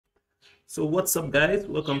So what's up guys,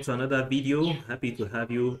 welcome to another video. Happy to have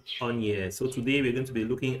you on here. So today we're going to be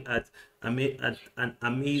looking at an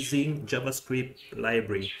amazing JavaScript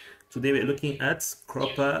library. Today we're looking at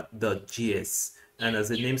Cropper.js, and as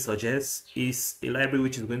the name suggests, is a library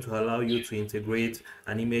which is going to allow you to integrate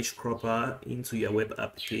an image cropper into your web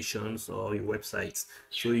applications or your websites,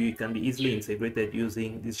 so you can be easily integrated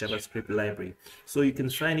using this JavaScript library. So you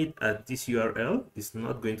can find it at this URL. It's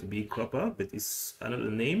not going to be Cropper, but it's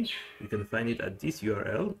another name. You can find it at this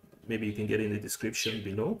URL. Maybe you can get in the description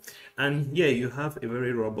below. And yeah, you have a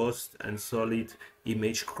very robust and solid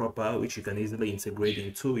image cropper which you can easily integrate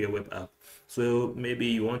into your web app. So maybe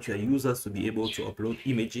you want your users to be able to upload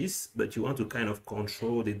images, but you want to kind of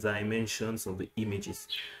control the dimensions of the images.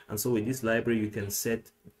 And so with this library, you can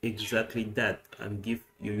set exactly that and give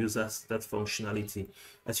your users that functionality.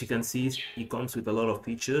 As you can see, it comes with a lot of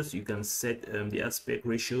features. You can set the aspect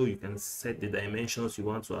ratio, you can set the dimensions you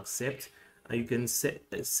want to accept, and you can set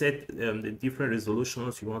the different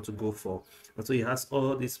resolutions you want to go for. And so it has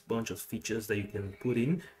all this bunch of features that you can put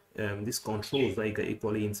in, these controls that you can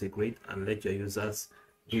equally integrate and let your users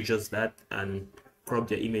do just that and crop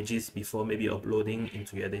their images before maybe uploading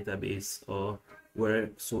into your database or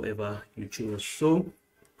wheresoever you choose. So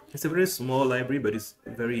it's a very small library, but it's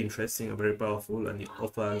very interesting and very powerful, and it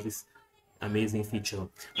offers this amazing feature.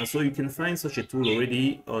 And so you can find such a tool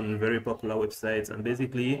already on very popular websites, and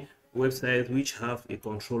basically websites which have a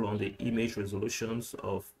control on the image resolutions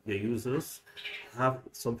of their users have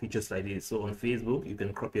some features like this. So on Facebook, you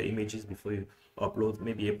can crop your images before you upload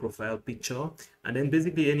maybe a profile picture, and then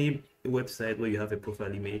basically any website where you have a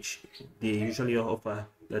profile image, they usually offer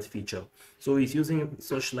that feature. So it's using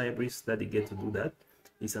such libraries that they get to do that.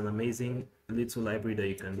 It's an amazing little library that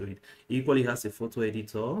you can do it. It equally has a photo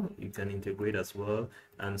editor you can integrate as well,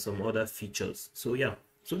 and some other features. So yeah,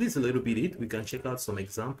 so this is a little bit it. We can check out some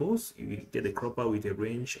examples. You get a cropper with a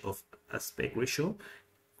range of aspect ratio,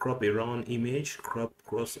 crop a round image, crop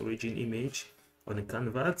cross origin image on a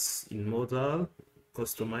canvas, in modal,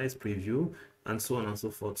 customize, preview, and so on and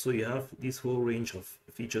so forth. So you have this whole range of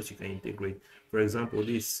features you can integrate. For example,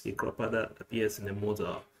 this is a cropper that appears in a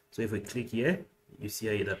modal. So if we click here, you see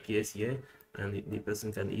how it appears here, and the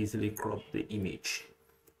person can easily crop the image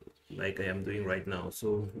like I am doing right now.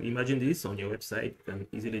 So imagine this on your website. You can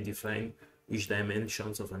easily define which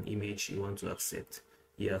dimensions of an image you want to accept.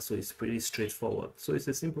 Yeah, so it's pretty straightforward. So it's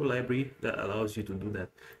a simple library that allows you to do that.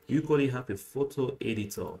 You equally have a photo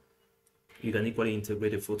editor. You can equally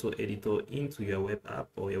integrate a photo editor into your web app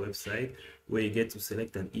or your website, where you get to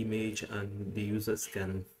select an image and the users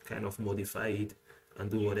can kind of modify it and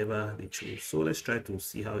do whatever they choose. So let's try to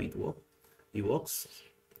see how it works.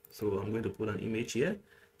 So I'm going to put an image here.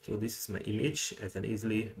 So this is my image. I can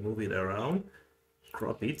easily move it around,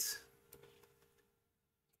 crop it.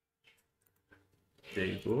 There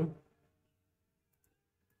you go.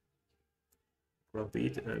 Crop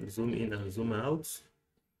it and zoom in and zoom out.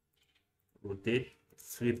 Rotate,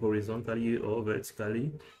 flip horizontally or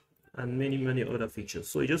vertically, and many other features.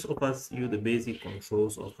 So it just offers you the basic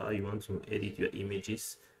controls of how you want to edit your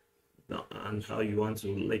images and how you want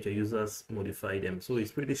to let your users modify them. So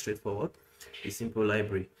it's pretty straightforward, a simple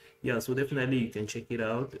library. Yeah, so definitely you can check it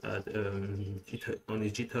out at on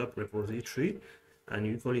the GitHub repository, and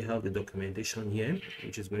you usually have the documentation here,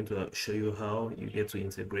 which is going to show you how you get to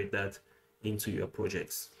integrate that into your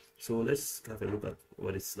projects. So let's have a look at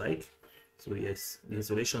what it's like. So yes, the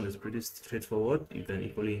installation is pretty straightforward. You can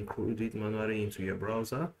equally include it manually into your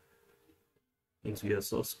browser, into your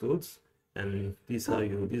source codes, and this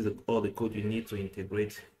is all the code you need to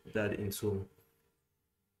integrate that into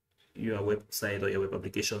your website or your web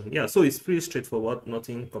application. Yeah, so it's pretty straightforward,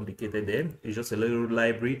 nothing complicated there. It's just a little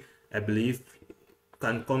library, I believe,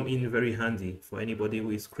 can come in very handy for anybody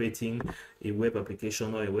who is creating a web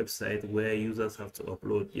application or a website where users have to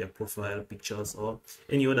upload their profile pictures or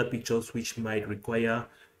any other pictures which might require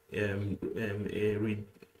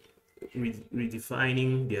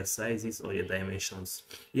redefining their sizes or their dimensions.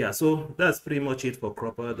 Yeah, so that's pretty much it for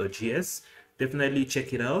Cropper.js. Definitely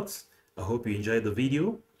check it out. I hope you enjoyed the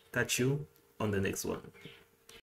video. Catch you on the next one.